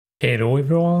Hello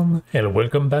everyone, and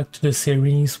welcome back to the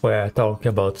series where I talk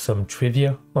about some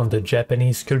trivia on the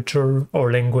Japanese culture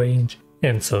or language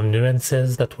and some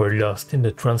nuances that were lost in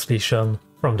the translation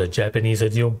from the Japanese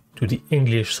audio to the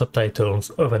English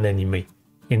subtitles of an anime.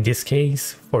 In this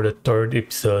case, for the third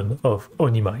episode of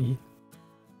ONIMAI.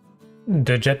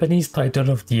 The Japanese title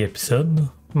of the episode,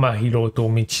 Mahiro to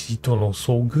Michito no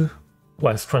Sogu,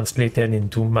 was translated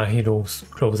into Mahiro's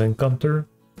Close Encounter,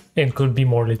 and could be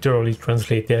more literally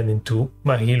translated into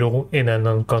Mahiro in an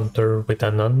encounter with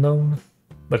an unknown,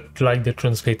 but like the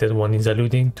translated one is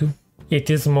alluding to, it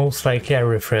is most likely a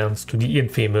reference to the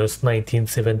infamous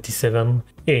 1977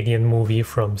 alien movie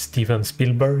from Steven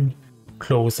Spielberg,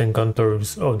 Close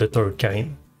Encounters of the Third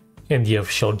Kind, and the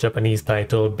official Japanese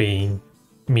title being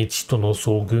Michito no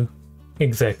Sogu,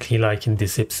 exactly like in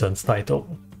this episode's title.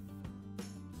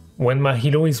 When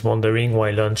Mahiro is wondering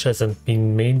why lunch hasn't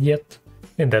been made yet,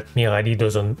 and that Mihari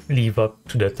doesn't live up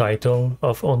to the title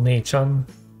of Onii-chan,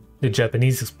 the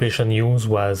Japanese expression used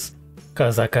was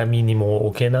Kazakami ni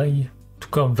mo okenai to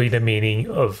convey the meaning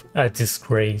of a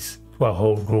disgrace to a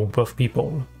whole group of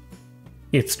people.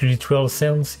 Its literal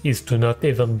sense is to not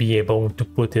even be able to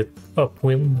put it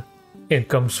upwind, and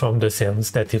comes from the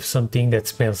sense that if something that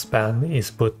smells bad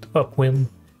is put upwind,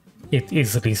 it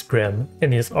easily spreads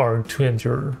and is hard to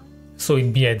endure. So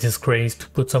it'd be a disgrace to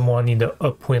put someone in the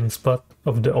upwind spot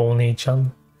of the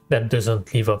Onii-chan that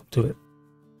doesn't live up to it.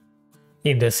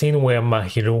 In the scene where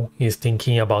Mahiro is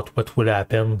thinking about what would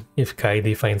happen if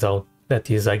Kaede finds out that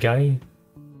he's a guy,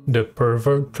 the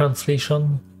pervert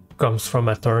translation comes from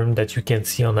a term that you can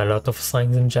see on a lot of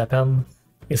signs in Japan,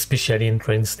 especially in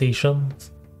train stations,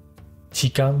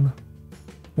 chikan,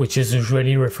 which is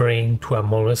usually referring to a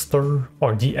molester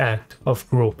or the act of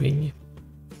groping.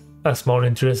 A small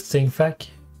interesting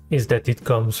fact is that it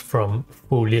comes from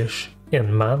foolish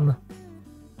and man,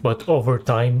 but over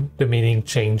time the meaning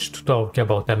changed to talk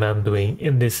about a man doing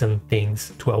indecent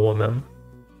things to a woman.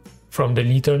 From the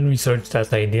little research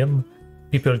that I did,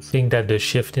 people think that the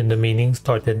shift in the meaning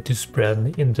started to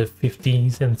spread in the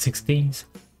 50s and 60s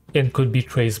and could be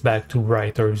traced back to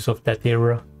writers of that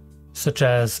era, such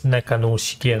as Nakano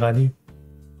Shigeru,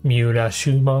 Miura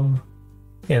Shumon,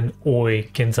 and Oe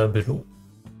Kenzaburo.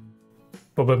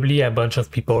 Probably a bunch of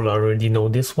people already know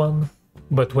this one,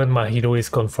 but when Mahiro is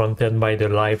confronted by the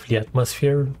lively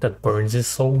atmosphere that burns his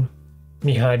soul,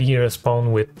 Mihari responds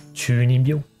with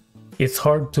chunibyo. It's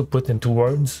hard to put into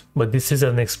words, but this is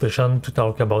an expression to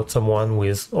talk about someone who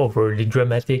is overly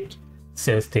dramatic,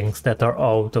 says things that are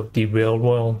out of the real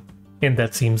world, and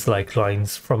that seems like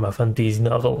lines from a fantasy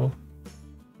novel.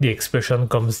 The expression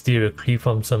comes directly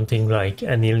from something like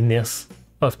an illness,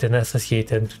 often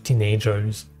associated to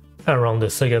teenagers, around the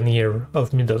second year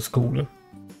of middle school.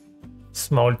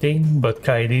 Small thing, but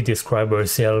Kaede described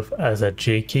herself as a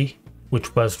JK,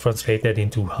 which was translated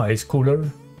into high schooler.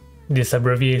 This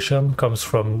abbreviation comes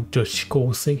from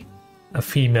Joshikose, a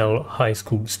female high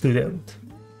school student.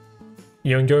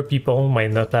 Younger people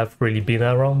might not have really been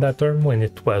around that term when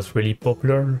it was really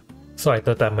popular, so I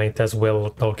thought I might as well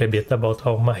talk a bit about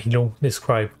how Mahiro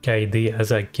described Kaede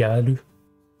as a Gyaru.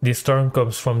 This term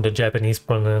comes from the Japanese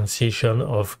pronunciation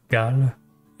of gal,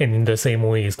 and in the same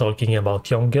way is talking about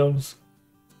young girls.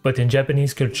 But in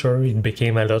Japanese culture it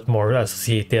became a lot more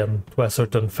associated to a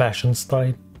certain fashion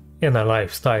style and a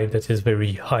lifestyle that is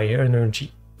very high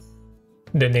energy.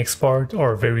 The next part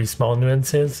are very small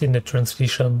nuances in the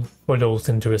translation for those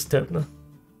interested.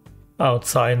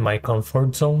 Outside my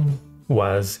comfort zone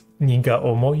was niga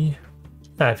omoi,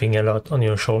 having a lot on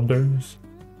your shoulders.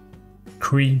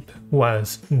 Creep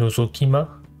was nozokima,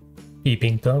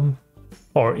 peeping Tom,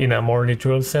 or in a more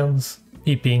literal sense,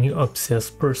 peeping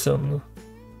obsessed person.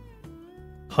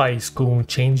 High school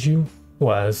change you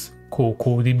was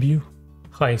koukou debut,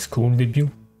 high school debut,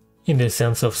 in the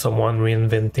sense of someone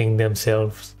reinventing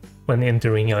themselves when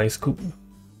entering high school.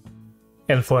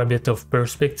 And for a bit of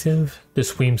perspective, the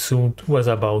swimsuit was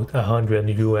about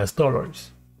 $100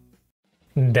 US.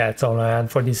 That's all I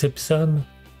had for this episode.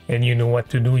 And you know what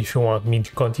to do if you want me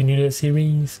to continue the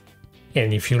series.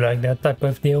 And if you like that type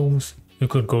of videos, you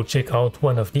could go check out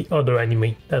one of the other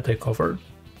anime that I covered.